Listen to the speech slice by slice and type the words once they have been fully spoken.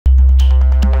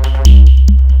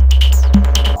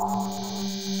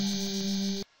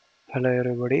Hello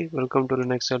everybody, welcome to the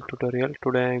next self tutorial.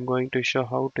 Today I am going to show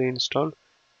how to install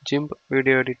GIMP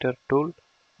video editor tool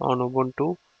on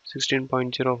Ubuntu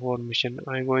 16.04 machine.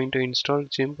 I am going to install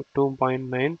GIMP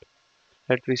 2.9.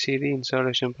 Let me see the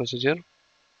installation procedure.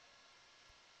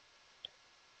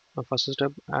 First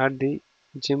step, add the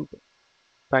GIMP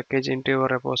package into your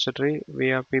repository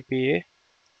via PPA.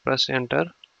 Press enter.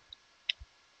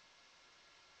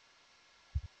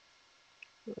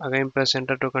 Again press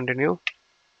enter to continue.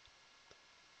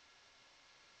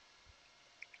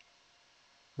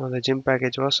 Now the GIMP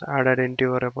package was added into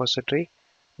your repository.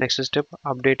 Next step,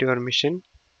 update your machine.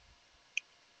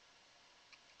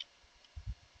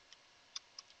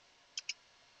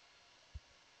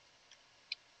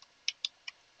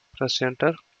 Press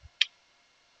enter.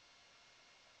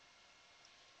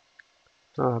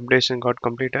 Updation got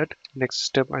completed. Next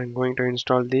step, I'm going to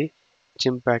install the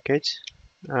GIMP package.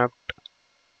 Apt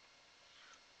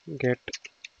get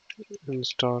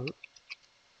install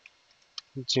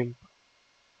GIMP.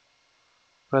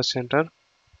 Press enter.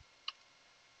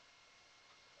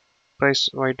 Press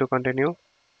Y to continue.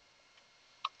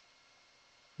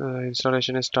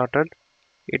 Installation is started.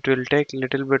 It will take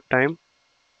little bit time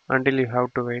until you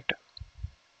have to wait.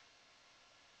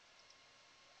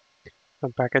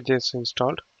 The package is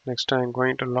installed. Next, I'm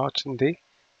going to launch the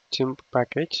GIMP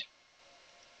package.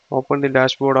 Open the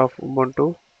dashboard of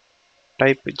Ubuntu.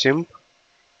 Type GIMP.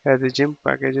 Here the GIMP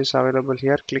package is available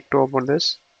here. Click to open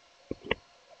this.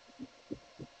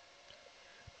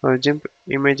 Our GIMP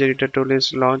image editor tool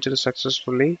is launched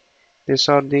successfully. These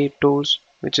are the tools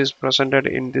which is presented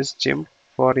in this GIMP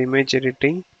for image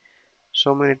editing.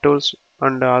 So many tools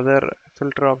and other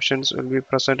filter options will be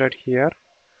presented here.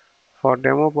 For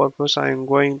demo purpose, I am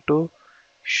going to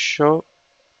show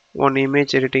one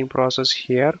image editing process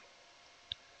here.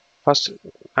 First,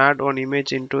 add one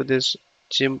image into this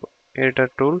GIMP editor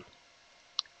tool.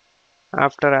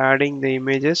 After adding the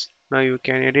images, now you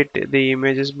can edit the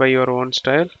images by your own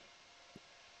style.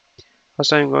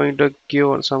 First, I'm going to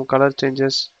give some color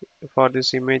changes for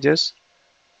these images.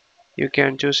 You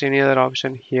can choose any other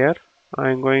option here.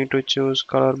 I'm going to choose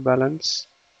color balance.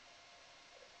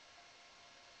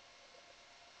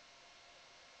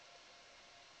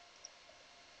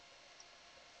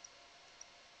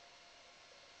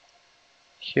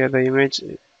 Here the image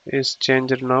is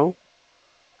changed now.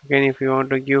 Again, if you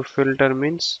want to give filter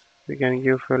means you can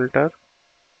give filter.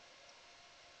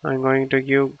 I'm going to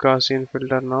give Gaussian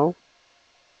filter now.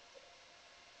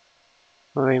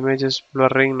 The image is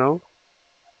blurring now.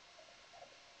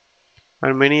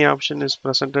 And many option is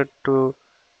presented to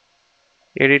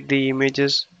edit the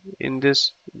images in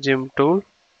this GIMP tool.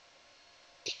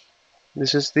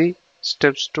 This is the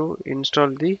steps to install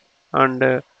the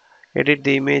and edit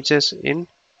the images in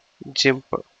GIMP.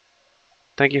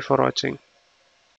 Thank you for watching.